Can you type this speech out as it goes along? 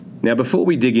Now, before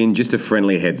we dig in, just a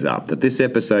friendly heads up that this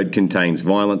episode contains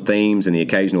violent themes and the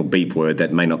occasional beep word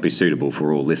that may not be suitable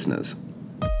for all listeners.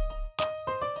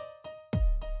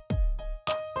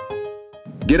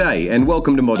 G'day and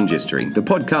welcome to Modern Gistory, the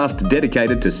podcast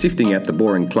dedicated to sifting out the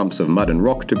boring clumps of mud and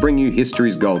rock to bring you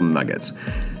history's golden nuggets.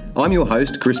 I'm your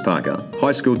host, Chris Parker,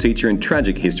 high school teacher and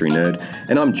tragic history nerd,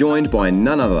 and I'm joined by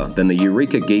none other than the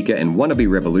Eureka geeker and wannabe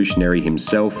revolutionary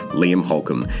himself, Liam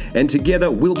Holcombe. And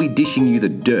together we'll be dishing you the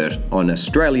dirt on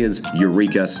Australia's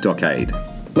Eureka Stockade.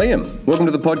 Liam, welcome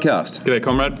to the podcast. G'day,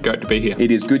 comrade. Great to be here.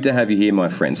 It is good to have you here, my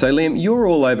friend. So, Liam, you're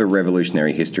all over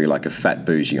revolutionary history like a fat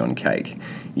bougie on cake.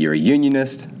 You're a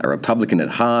unionist, a Republican at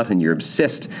heart, and you're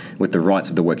obsessed with the rights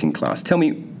of the working class. Tell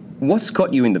me, what's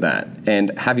got you into that?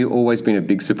 And have you always been a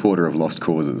big supporter of lost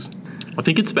causes? I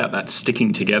think it's about that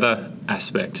sticking together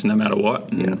aspect, no matter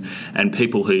what, and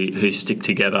people who stick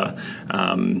together.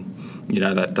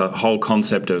 That the whole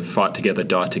concept of fight together,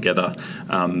 die together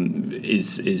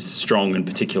is strong, and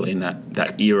particularly in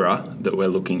that era that we're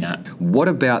looking at. What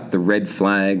about the red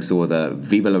flags or the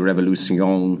Vive la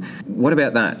Revolution? What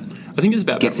about that? I think it's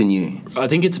about gets in you. I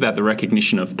think it's about the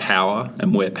recognition of power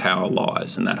and where power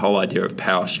lies, and that whole idea of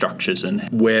power structures and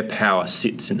where power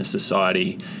sits in a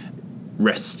society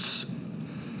rests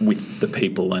with the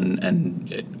people,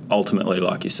 and ultimately,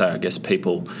 like you say, I guess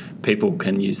people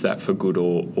can use that for good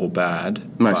or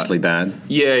bad. Mostly bad.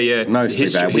 Yeah. Mostly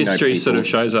bad. History sort of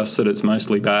shows us that it's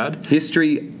mostly bad.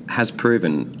 History has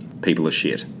proven people are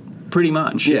shit. Pretty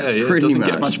much, yeah. Pretty it doesn't much.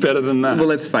 Get much better than that. Well,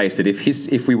 let's face it.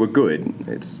 If we were good,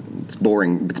 it's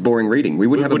boring. It's boring reading. We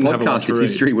wouldn't have a podcast if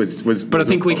history was. But I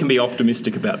think we can be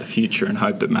optimistic about the future and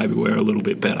hope that maybe we're a little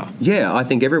bit better. Yeah, I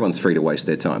think everyone's free to waste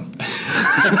their time.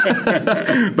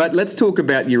 But let's talk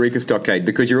about Eureka Stockade,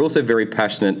 because you're also very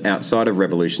passionate outside of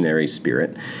revolutionary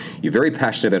spirit. You're very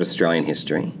passionate about Australian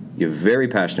history. You're very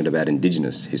passionate about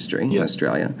Indigenous history in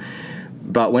Australia.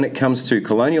 But when it comes to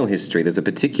colonial history, there's a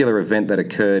particular event that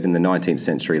occurred in the 19th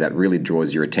century that really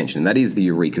draws your attention, and that is the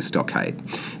Eureka Stockade.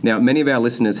 Now, many of our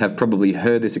listeners have probably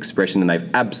heard this expression and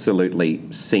they've absolutely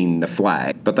seen the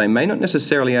flag, but they may not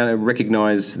necessarily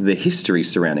recognise the history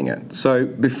surrounding it. So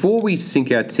before we sink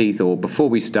our teeth or before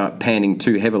we start panning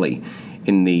too heavily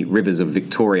in the rivers of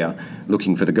Victoria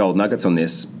looking for the gold nuggets on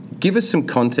this, give us some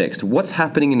context. What's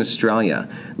happening in Australia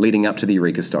leading up to the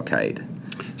Eureka Stockade?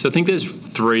 So I think there's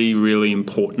three really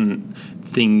important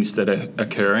things that are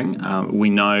occurring. We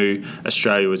know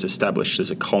Australia was established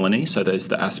as a colony, so there's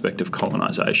the aspect of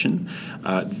colonisation,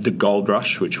 the gold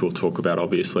rush, which we'll talk about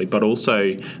obviously, but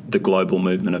also the global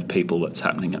movement of people that's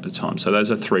happening at the time. So those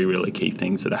are three really key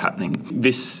things that are happening.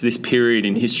 This period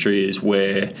in history is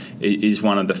where it is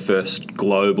one of the first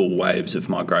global waves of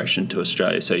migration to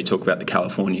Australia. So you talk about the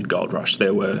Californian gold rush.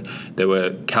 There were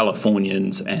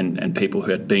Californians and people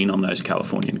who had been on those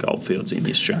Californian goldfields in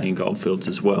the Australian goldfields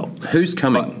as well. Who's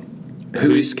coming?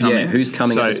 Who's coming at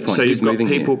this point? So you've got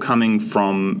people coming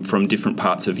from different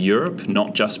parts of Europe,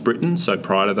 not just Britain. So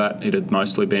prior to that, it had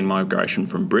mostly been migration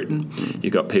from Britain.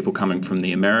 You've got people coming from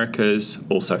the Americas,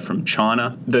 also from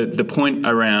China. The point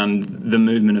around the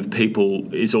movement of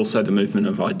people is also the movement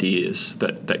of ideas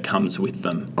that comes with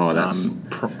them. Oh, that's...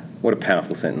 what a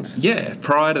powerful sentence. Yeah.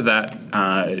 Prior to that...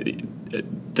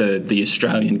 The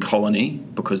Australian colony,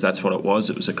 because that's what it was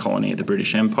a colony of the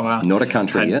British Empire. Not a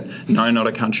country yet? No, not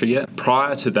a country yet.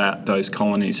 Prior to that, those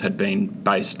colonies had been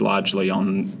based largely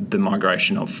on the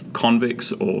migration of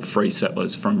convicts or free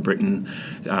settlers from Britain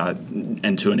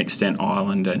and to an extent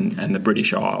Ireland and the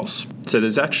British Isles. So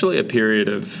there's actually a period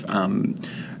of...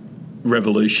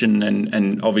 revolution,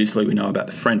 and obviously we know about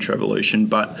the French Revolution,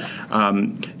 but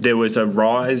there was a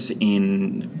rise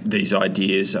in these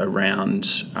ideas around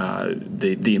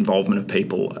the involvement of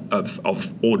people,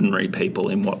 of ordinary people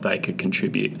in what they could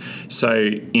contribute.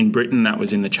 So in Britain, that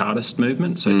was in the Chartist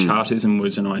movement. So Chartism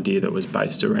was an idea that was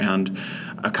based around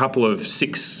a couple of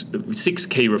six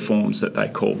key reforms that they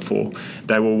called for.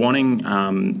 They were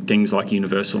wanting things like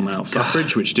universal male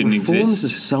suffrage, which didn't exist. Reforms are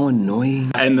so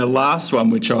annoying. And the last one,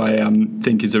 which I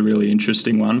think is a really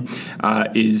interesting one,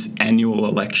 is annual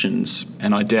elections.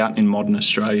 And I doubt in modern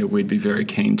Australia we'd be very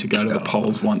keen to go to the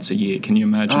polls once a year. Can you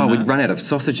imagine that? We'd run out of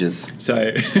sausages.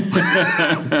 So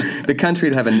the country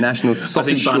would have a national sausage I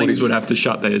think Bunnings shortage. would have to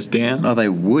shut theirs down. Oh, they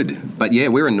would. But yeah,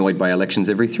 we're annoyed by elections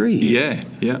every 3 years.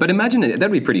 Yeah. But imagine it.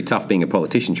 That'd be pretty tough being a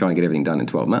politician trying to get everything done in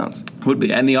 12 months. Would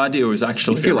be. And the idea was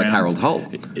actually You'd feel like Harold Holt.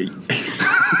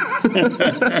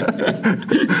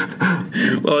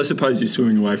 Well, Well, I suppose he's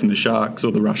swimming away from the sharks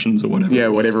or the Russians or whatever. Yeah,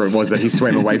 whatever it was that he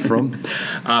swam away from.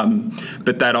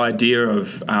 But that idea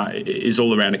of is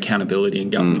all around accountability in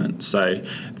government. So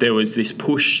there was this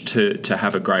push to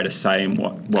have a greater say in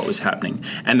what was happening,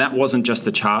 and that wasn't just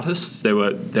the Chartists. There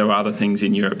were other things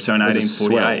in Europe. So in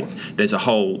 1848, there's a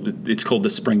whole. It's called the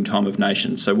Springtime of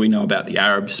Nations. So we know about the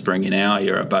Arab Spring in our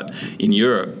era, but in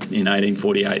Europe in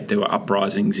 1848 there were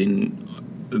uprisings in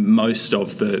most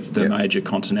of the major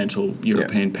continental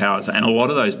European powers, and a lot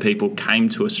of those people came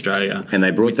to Australia and they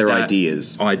brought their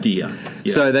ideas. So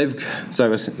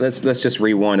let's just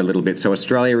rewind a little bit. So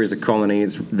Australia is a colony.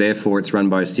 Therefore it's run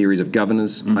by a series of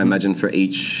governors. I imagine for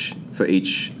each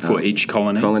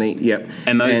colony. Yep.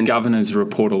 And those governors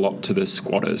report a lot to the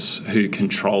squatters who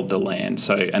controlled the land.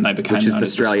 So and they became which is known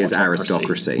Australia's as the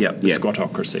aristocracy. The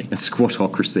squattocracy. A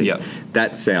squattocracy. Yep.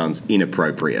 That sounds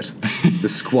inappropriate. The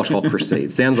squattocracy.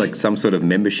 It sounds like some sort of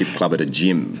membership club at a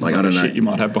gym. Like I don't know. Shit you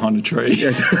might have behind a tree.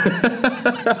 Yes.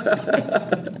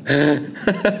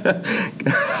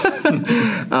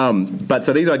 But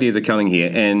so these ideas are coming here,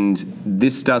 and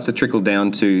this starts to trickle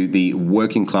down to the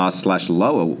working class /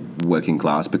 lower working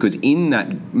class, because in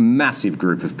that massive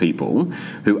group of people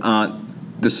who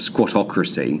aren't the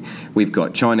squattocracy, we've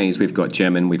got Chinese, we've got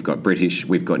German, we've got British,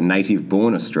 we've got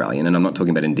native-born Australian, and I'm not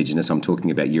talking about Indigenous, I'm talking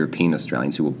about European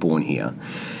Australians who were born here.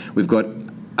 We've got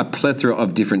a plethora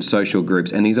of different social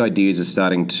groups, and these ideas are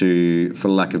starting to, for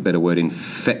lack of a better word,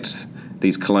 infect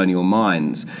these colonial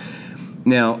minds.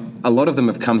 Now, a lot of them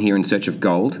have come here in search of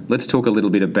gold. Let's talk a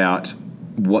little bit about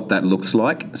what that looks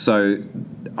like. So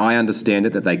I understand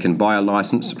it that they can buy a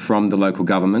licence from the local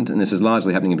government, and this is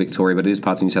largely happening in Victoria, but it is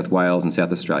parts of New South Wales and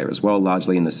South Australia as well,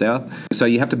 largely in the south. So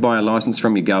you have to buy a licence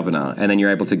from your governor, and then you're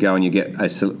able to go and you get a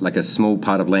small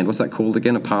part of land. What's that called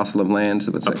again? A parcel of land?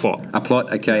 Plot. A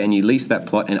plot, okay, and you lease that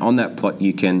plot, and on that plot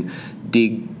you can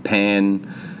dig, pan,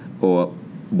 or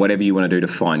whatever you want to do to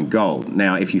find gold.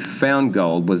 Now, if you found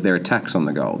gold, was there a tax on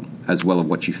the gold as well of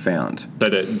what you found? So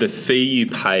the fee you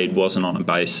paid wasn't on a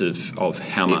basis of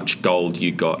how much gold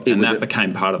you got, and that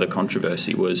became part of the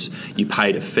controversy. Was you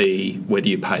paid a fee whether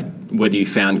you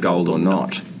found gold or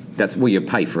not. That's you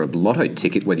pay for a lotto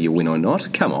ticket whether you win or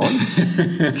not. Come on,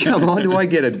 come on. Do I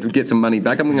get some money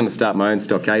back? I'm going to start my own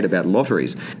stockade about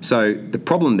lotteries. So the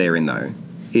problem therein, though,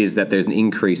 is that there's an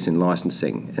increase in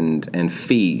licensing and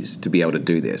fees to be able to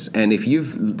do this. And if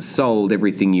you've sold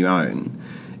everything you own,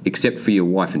 except for your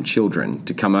wife and children,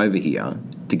 to come over here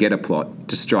to get a plot,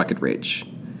 to strike it rich,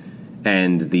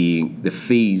 and the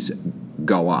fees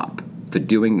go up for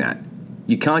doing that,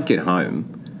 you can't get home.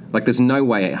 Like, there's no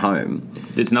way at home.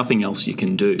 There's nothing else you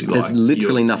can do. There's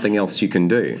literally nothing else you can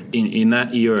do. In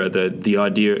that era, the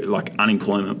idea, like,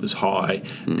 unemployment was high.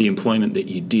 The employment that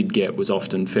you did get was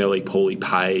often fairly poorly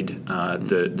paid.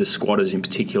 The squatters in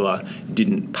particular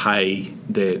didn't pay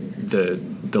the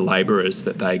labourers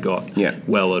that they got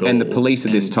well at all. And the police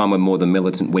at this time were more the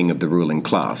militant wing of the ruling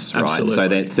class, right?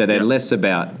 Absolutely. So they're less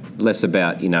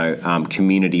about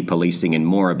community policing and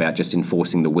more about just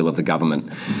enforcing the will of the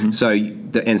government. So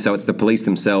it's the police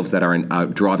themselves that are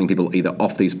driving people either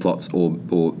off these plots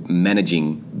or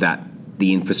managing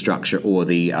the infrastructure or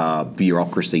the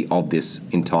bureaucracy of this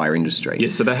entire industry. Yeah,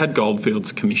 so they had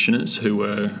goldfields commissioners who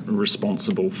were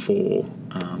responsible for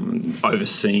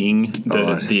overseeing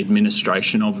the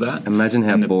administration of that. Imagine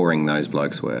how boring those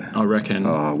blokes were. I reckon.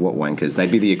 Oh, what wankers.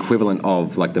 They'd be the equivalent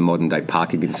of, like, the modern-day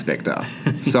parking inspector.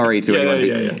 Sorry to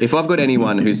anyone. If I've got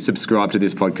anyone who's subscribed to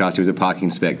this podcast who's a parking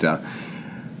inspector,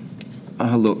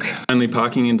 oh, look. Only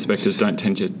parking inspectors don't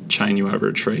tend to chain you over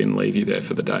a tree and leave you there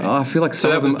for the day. Oh, I feel like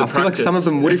some of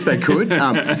them would if they could.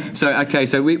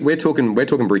 So we're talking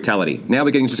brutality. Now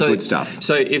we're getting to the good stuff.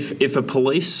 So if a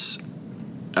police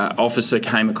officer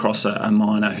came across a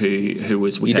miner who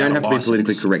was without a license. You don't have to be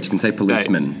politically correct. You can say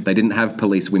policeman. They didn't have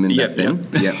police women back then.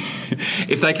 Yep.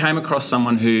 If they came across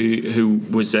someone who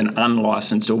was an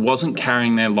unlicensed or wasn't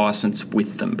carrying their license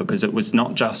with them, because it was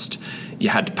not just you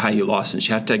had to pay your license,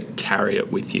 you have to carry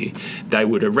it with you, they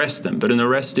would arrest them. But an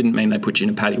arrest didn't mean they put you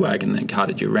in a paddy wagon and then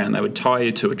carted you around. They would tie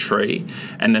you to a tree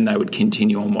and then they would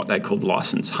continue on what they called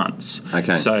license hunts.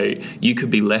 Okay. So you could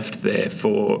be left there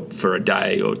for a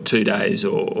day or 2 days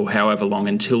or however long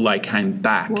until they came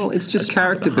back. Well, it's just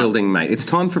character building, mate. It's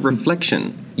time for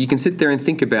reflection. You can sit there and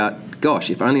think about, gosh,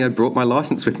 if only I'd brought my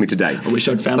licence with me today. I wish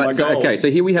I'd found my gold. Okay,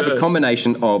 so here we have we've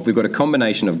got a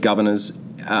combination of governors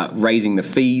raising the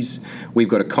fees. We've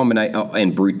got a combination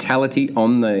and brutality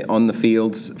on the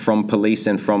fields from police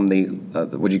and from the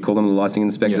what do you call them, the licensing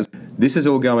inspectors. Yeah. This is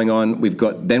all going on. We've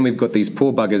got these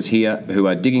poor buggers here who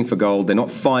are digging for gold. They're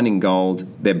not finding gold.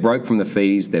 They're broke from the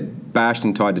fees. They're bashed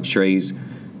and tied to trees.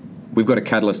 we've got a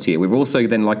catalyst here. We've also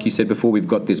then, like you said before, we've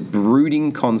got this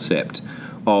brooding concept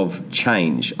of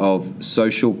change, of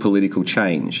social political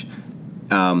change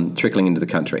trickling into the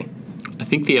country. I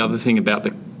think the other thing about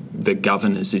the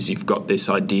governors is you've got this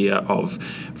idea of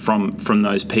from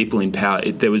those people in power,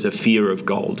 there was a fear of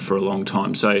gold for a long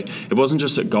time. So it wasn't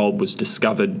just that gold was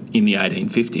discovered in the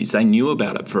 1850s. They knew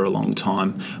about it for a long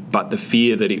time, but the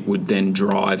fear that it would then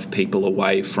drive people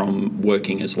away from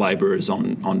working as labourers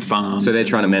on farms. So they're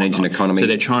trying to manage an economy. So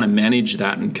they're trying to manage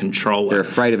that and control it. They're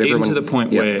afraid of everyone even to the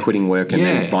point where quitting work and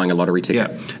then buying a lottery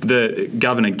ticket. Yeah. The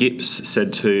Governor Gips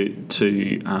said to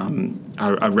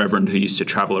a reverend who used to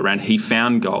travel around, he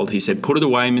found gold. He said, "Put it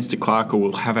away, Mr. Clark, or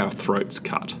we'll have our throats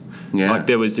cut." Yeah. Like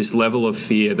there was this level of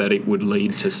fear that it would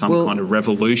lead to some kind of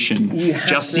revolution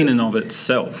just in and of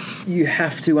itself. You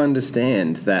have to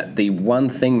understand that the one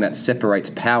thing that separates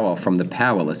power from the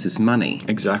powerless is money.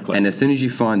 Exactly. And as soon as you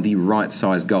find the right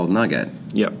size gold nugget,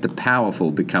 Yep. the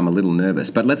powerful become a little nervous.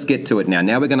 But let's get to it now.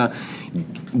 Now we're going to...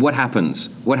 What happens?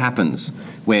 What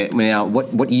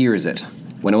year is it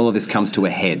when all of this comes to a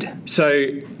head? So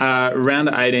around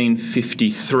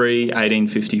 1853,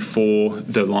 1854,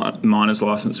 the miner's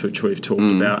licence, which we've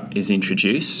talked about, is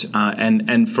introduced.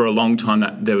 And for a long time,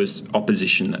 there was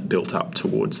opposition that built up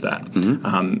towards that.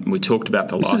 We talked about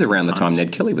the licence. This is around the time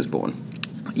Ned Kelly was born.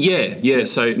 Yeah.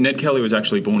 So Ned Kelly was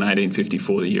actually born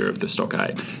 1854, the year of the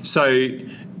Stockade. So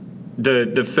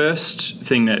the first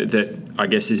thing that I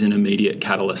guess is an immediate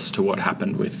catalyst to what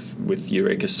happened with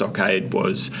Eureka Stockade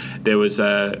was there was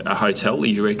a hotel, the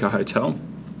Eureka Hotel,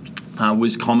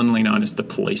 was commonly known as the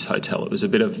police hotel. It was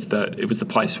the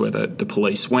place where the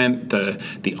police went.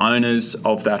 The owners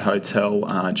of that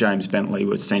hotel, James Bentley,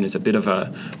 was seen as a bit of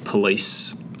a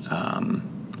police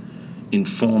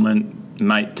informant,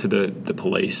 mate to the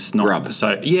police. Grub.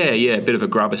 So a bit of a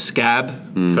grub, a scab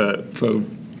for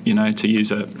to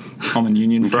use a common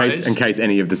union phrase. In case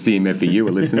any of the CMFEU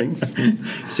are listening.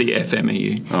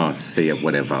 CFMEU. Oh, see it,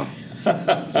 whatever.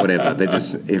 Whatever. They're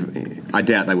just... I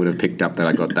doubt they would have picked up that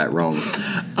I got that wrong.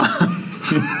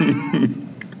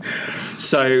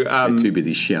 So... they're too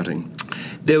busy shouting.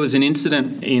 There was an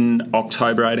incident in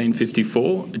October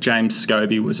 1854. James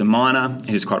Scobie was a miner.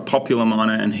 He was quite a popular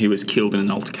miner, and he was killed in an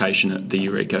altercation at the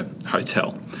Eureka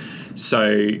Hotel.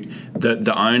 So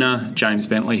the owner, James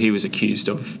Bentley, he was accused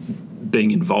of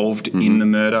being involved in the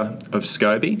murder of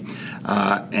Scobie,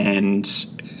 and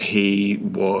he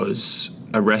was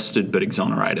arrested but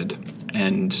exonerated.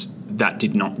 And that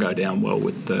did not go down well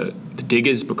with the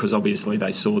diggers, because obviously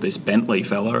they saw this Bentley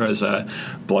fella as a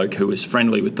bloke who was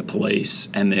friendly with the police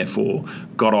and therefore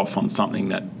got off on something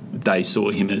that they saw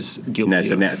him as guilty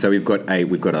of. So we've got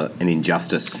an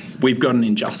injustice. We've got an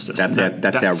injustice. That's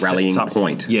our rallying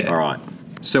point. Yeah. All right.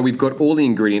 So we've got all the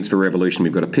ingredients for revolution.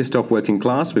 We've got a pissed off working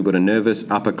class. We've got a nervous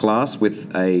upper class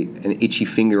with an itchy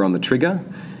finger on the trigger.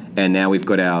 And now we've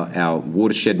got our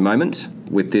watershed moment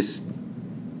with this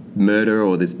murder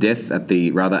or this death at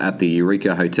the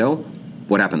Eureka Hotel.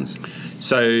 What happens?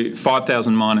 So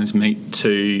 5,000 miners meet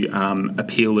to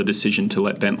appeal the decision to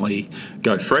let Bentley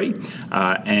go free,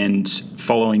 and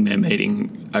following their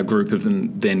meeting, a group of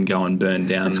them then go and burn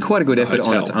down. It's quite a good effort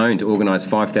hotel on its own to organise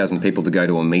 5,000 people to go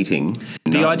to a meeting.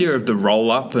 The idea of the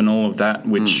roll-up and all of that,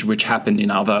 which happened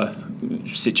in other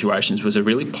situations, was a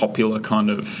really popular kind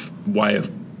of way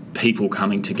of people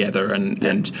coming together,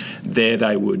 and there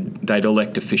they'd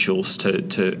elect officials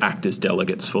to act as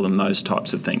delegates for them, those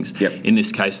types of things. Yep. In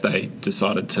this case, a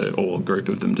group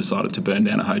of them decided to burn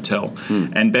down a hotel,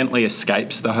 and Bentley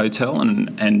escapes the hotel,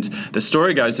 and the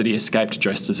story goes that he escaped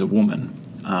dressed as a woman.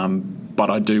 But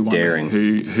I do wonder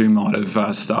who might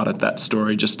have started that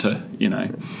story, just to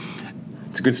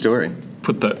It's a good story.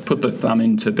 Put the thumb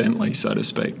into Bentley, so to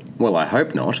speak. Well, I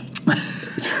hope not.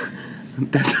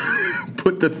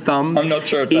 Put the thumb I'm not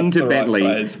sure if that's into the right Bentley.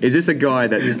 phrase. Is this a guy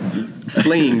that's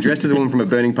fleeing, dressed as a woman from a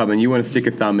burning pub, and you want to stick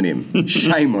a thumb in him?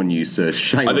 Shame on you, sir.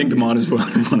 Shame on you. I think the miners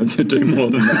wanted to do more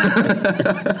than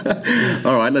that.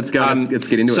 All right, let's go. Let's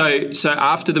get into it. So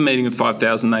after the meeting of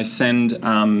 5,000, they send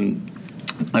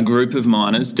a group of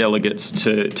miners, delegates,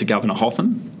 to Governor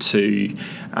Hotham to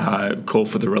call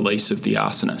for the release of the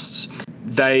arsonists.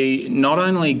 They not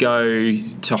only go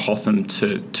to Hotham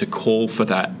to call for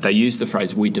that, they use the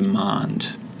phrase, "we demand."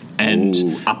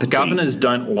 And governors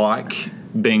don't like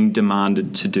being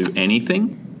demanded to do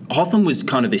anything. Hotham was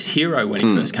kind of this hero when he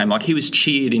first came. Like, he was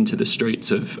cheered into the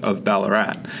streets of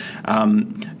Ballarat.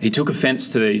 He took offence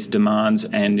to these demands,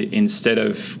 and instead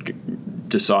of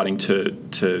deciding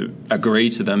to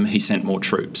agree to them, he sent more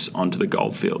troops onto the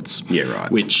goldfields. Yeah,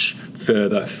 right. Which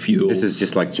further fuels... This is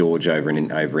just like George over in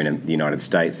the United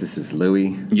States. This is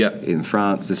Louis in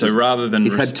France. Rather than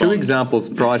he's had two examples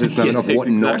prior to this moment of what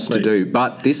not to do,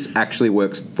 but this actually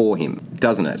works for him,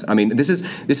 doesn't it? I mean, this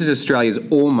is Australia's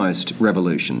almost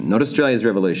revolution, not Australia's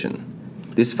revolution.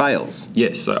 This fails.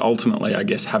 Yes, so ultimately, I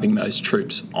guess, having those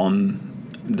troops on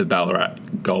the Ballarat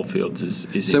goldfields is So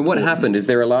important. what happened? Is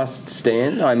there a last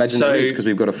stand? I imagine there is, because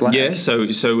we've got a flag. Yeah,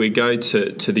 so we go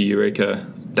to the Eureka.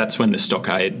 That's when the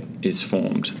stockade is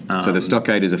formed. So the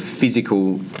stockade is a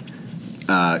physical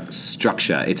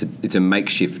structure. It's a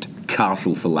makeshift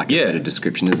castle, for lack of a better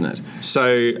description, isn't it? So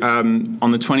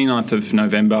on the 29th of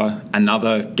November,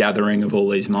 another gathering of all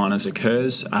these miners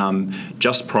occurs.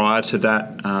 Just prior to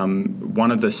that,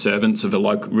 one of the servants of a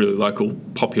really local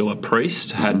popular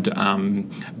priest had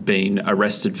been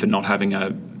arrested for not having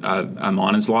a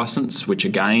miner's licence, which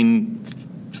again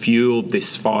fueled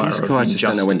this fire of injustice. These guys just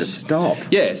don't know when to stop.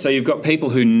 Yeah, so you've got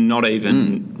people who not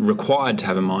even required to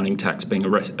have a mining tax being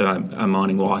a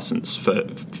mining licence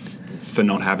for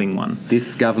not having one.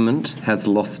 This government has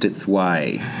lost its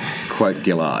way, quote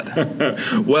Gillard.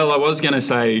 Well, I was going to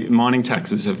say mining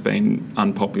taxes have been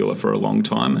unpopular for a long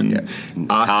time, and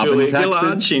ask Julia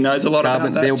Gillard, she knows a lot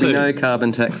about that There'll too. be no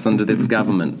carbon tax under this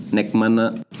government. Next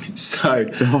minute. So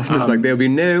Hoffman's like, there'll be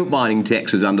no mining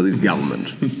taxes under this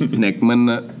government. Next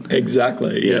minute.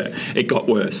 Exactly, yeah. It got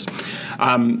worse.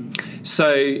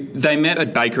 So they met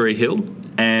at Bakery Hill,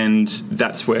 and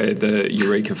that's where the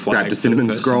Eureka flag... Grabbed a cinnamon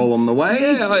scroll on the way.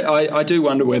 Yeah, I do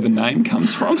wonder where the name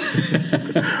comes from.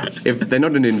 If they're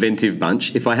not an inventive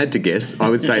bunch, if I had to guess, I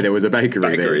would say there was a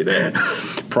bakery there.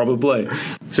 Probably.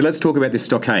 So let's talk about this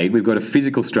stockade. We've got a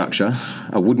physical structure,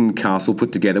 a wooden castle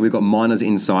put together. We've got miners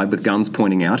inside with guns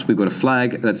pointing out. We've got a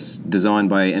flag that's designed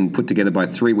by and put together by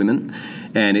 3 women,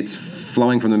 and it's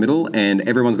flowing from the middle, and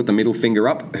everyone's got the middle finger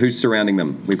up. Who's surrounding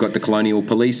them? We've got the colonial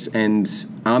police and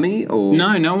army, or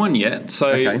no one yet.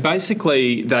 So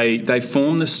basically, they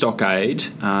formed the stockade.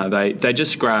 They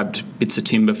just grabbed bits of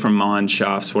timber from mine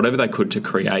shafts, whatever they could, to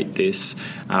create this.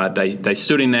 They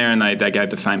stood in there and they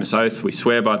gave the famous oath: "We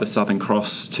swear by the Southern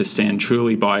Cross to stand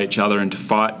truly by each other and to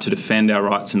fight to defend our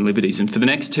rights and liberties." And for the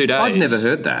next 2 days, I've never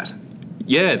heard that.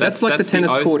 Yeah, that's like the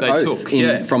tennis court oath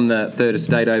from the Third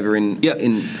Estate over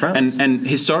in France. And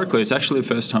historically, it's actually the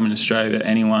first time in Australia that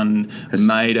anyone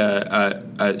made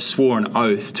swore an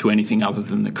oath to anything other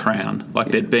than the Crown. Like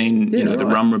there'd been, the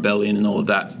Rum Rebellion and all of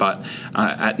that, but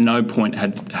at no point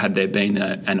had there been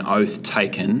an oath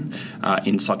taken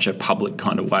in such a public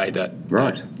kind of way that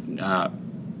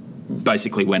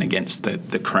basically went against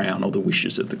the Crown or the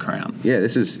wishes of the Crown. Yeah,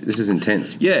 this is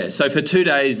intense. Yeah, so for 2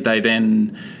 days they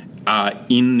then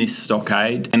in this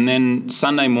stockade, and then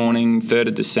Sunday morning, 3rd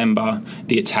of December,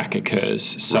 the attack occurs.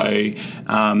 So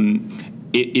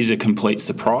it is a complete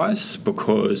surprise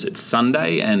because it's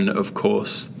Sunday, and of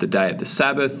course the day of the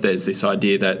Sabbath, there's this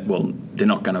idea that, well, they're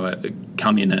not going to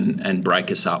come in and break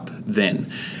us up then.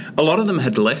 A lot of them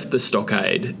had left the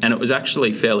stockade, and it was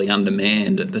actually fairly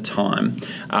undermanned at the time.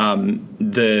 So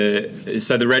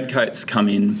the redcoats come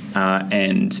in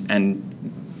and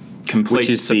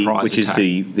complete surprise attack.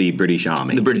 the British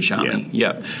Army. The British Army,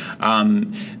 yeah.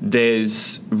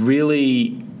 There's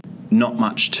really not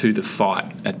much to the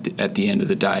fight at the end of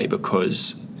the day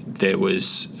because there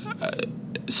was a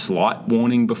slight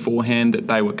warning beforehand that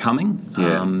they were coming.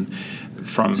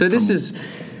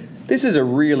 This is a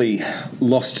really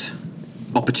lost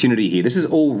opportunity here. This is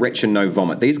all wretch and no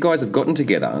vomit. These guys have gotten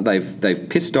together. They've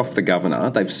pissed off the governor.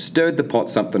 They've stirred the pot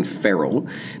something feral.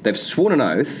 They've sworn an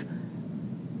oath.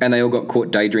 And they all got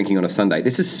caught day drinking on a Sunday.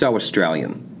 This is so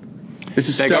Australian.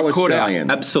 They got Australian. Caught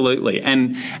out, absolutely,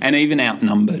 and even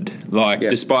outnumbered.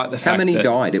 Despite the fact how many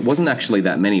died? It wasn't actually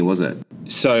that many, was it?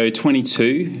 So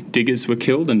 22 diggers were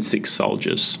killed and 6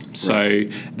 soldiers. So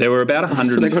there were about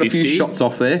 150. So they got a few shots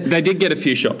off there. They did get a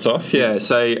few shots off, yeah.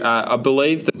 So I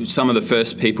believe that some of the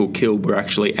first people killed were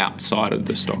actually outside of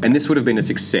the stockade. And this would have been a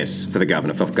success for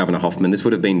Governor Hoffman. This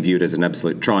would have been viewed as an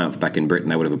absolute triumph back in Britain.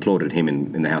 They would have applauded him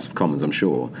in the House of Commons, I'm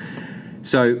sure.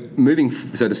 So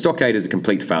the stockade is a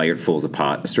complete failure. It falls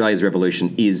apart. Australia's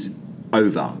revolution is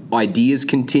over. Ideas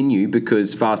continue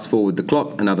because fast forward the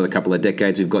clock another couple of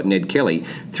decades, we've got Ned Kelly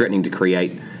threatening to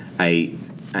create a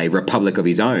republic of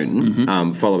his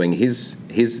own, following his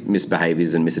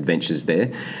misbehaviours and misadventures there.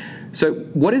 So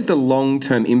what is the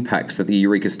long-term impacts that the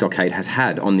Eureka Stockade has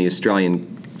had on the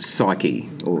Australian psyche?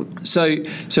 Or So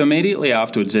immediately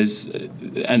afterwards, there's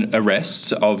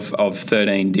arrests of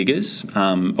 13 diggers,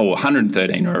 or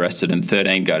 113 are arrested and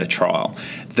 13 go to trial.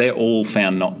 They're all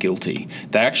found not guilty.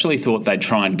 They actually thought they'd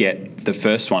try and get the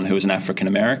first one, who was an African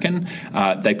American.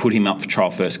 They put him up for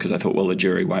trial first because they thought, well, the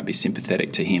jury won't be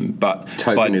sympathetic to him. But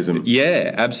tokenism.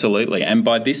 Yeah, absolutely. And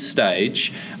by this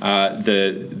stage,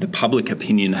 the public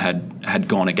opinion had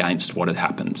gone against what had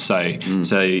happened. So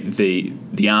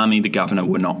the army, the governor,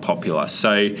 were not popular.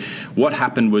 So what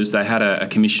happened was they had a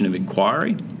commission of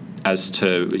inquiry as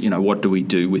to, what do we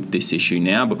do with this issue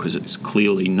now, because it's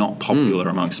clearly not popular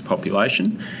amongst the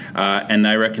population. And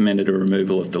they recommended a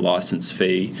removal of the licence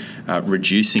fee,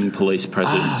 reducing police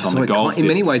presence on the goldfields. In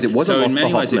many ways, it was a loss for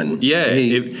Hoffman.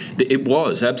 It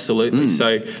was, absolutely.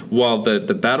 So while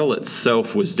the battle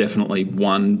itself was definitely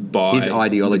won by his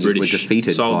ideologies the British were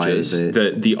defeated soldiers,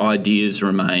 by the ideas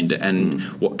remained. And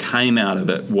what came out of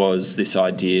it was this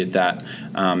idea that...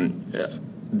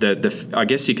 I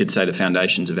guess you could say the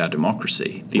foundations of our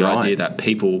democracy, the idea that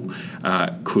people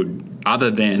could, other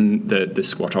than the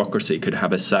squattocracy, could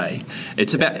have a say.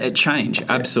 It's about change,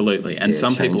 absolutely. And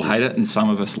some people hate it and some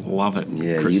of us love it,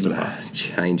 Christopher.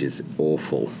 Change is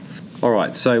awful. All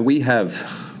right, so we have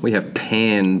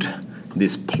panned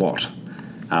this plot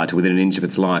to within an inch of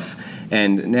its life.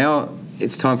 And now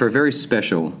it's time for a very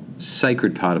special,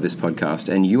 sacred part of this podcast.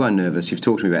 And you are nervous. You've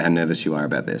talked to me about how nervous you are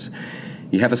about this.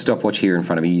 You have a stopwatch here in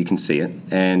front of you, you can see it,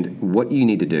 and what you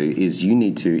need to do is you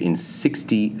need to, in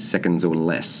 60 seconds or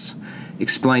less,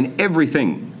 explain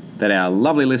everything that our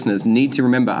lovely listeners need to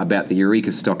remember about the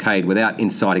Eureka Stockade without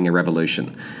inciting a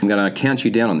revolution. I'm going to count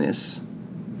you down on this.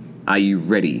 Are you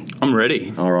ready? I'm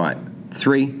ready. All right.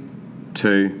 3,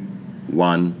 2,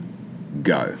 1...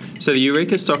 go. So the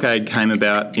Eureka Stockade came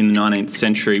about in the 19th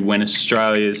century when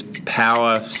Australia's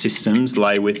power systems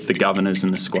lay with the governors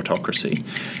and the squattocracy.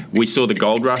 We saw the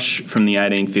gold rush from the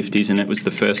 1850s, and it was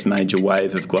the first major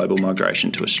wave of global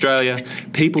migration to Australia.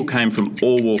 People came from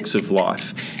all walks of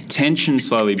life. Tension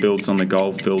slowly builds on the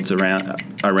goldfields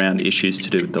around issues to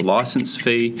do with the licence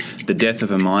fee, the death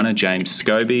of a miner, James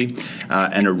Scobie,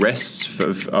 and arrests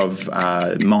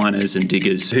of miners and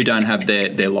diggers who don't have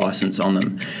their licence on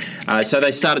them. So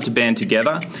they started to band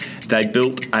together. They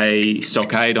built a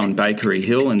stockade on Bakery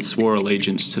Hill and swore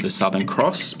allegiance to the Southern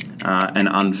Cross and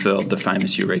unfurled the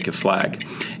famous Eureka flag.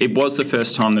 It was the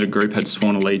first time that a group had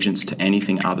sworn allegiance to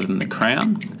anything other than the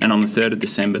Crown, and on the 3rd of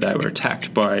December they were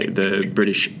attacked by the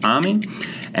British Army,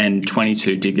 and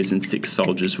 22 diggers and 6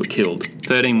 soldiers were killed.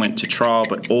 13 went to trial,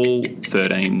 but all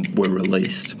 13 were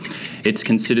released. It's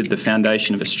considered the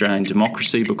foundation of Australian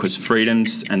democracy because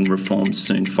freedoms and reforms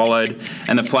soon followed,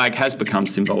 and the flag has become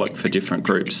symbolic for different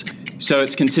groups. So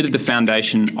it's considered the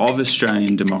foundation of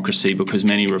Australian democracy because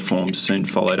many reforms soon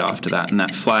followed after that, and that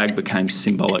flag became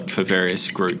symbolic for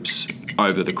various groups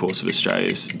over the course of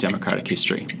Australia's democratic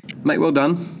history. Mate, well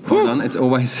done. Well done. It's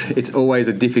always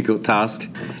a difficult task.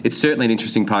 It's certainly an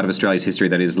interesting part of Australia's history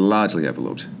that is largely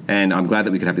overlooked. And I'm glad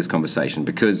that we could have this conversation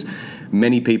because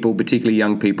many people, particularly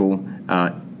young people,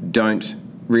 don't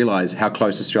realise how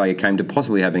close Australia came to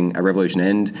possibly having a revolution.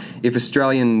 And if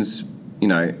Australians,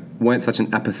 weren't such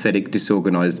an apathetic,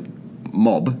 disorganised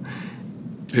mob...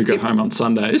 Who go home on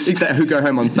Sundays. Who go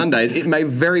home on Sundays, it may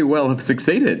very well have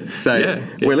succeeded. So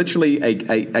we're literally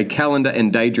a calendar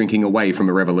and day drinking away from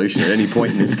a revolution at any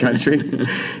point in this country.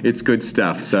 It's good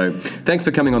stuff. So thanks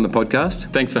for coming on the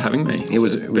podcast. Thanks for having me. It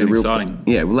was real exciting.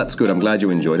 Yeah, well, that's good. I'm glad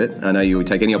you enjoyed it. I know you would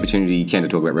take any opportunity you can to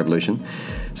talk about revolution.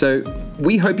 So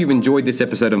we hope you've enjoyed this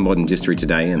episode of Modern Gistory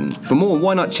today. And for more,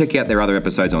 why not check out their other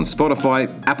episodes on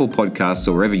Spotify, Apple Podcasts,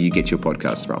 or wherever you get your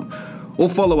podcasts from. Or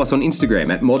follow us on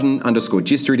Instagram at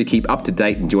modern_gistory to keep up to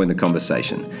date and join the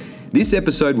conversation. This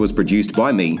episode was produced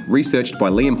by me, researched by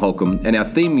Liam Holcombe, and our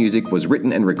theme music was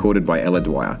written and recorded by Ella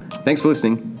Dwyer. Thanks for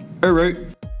listening. Uru!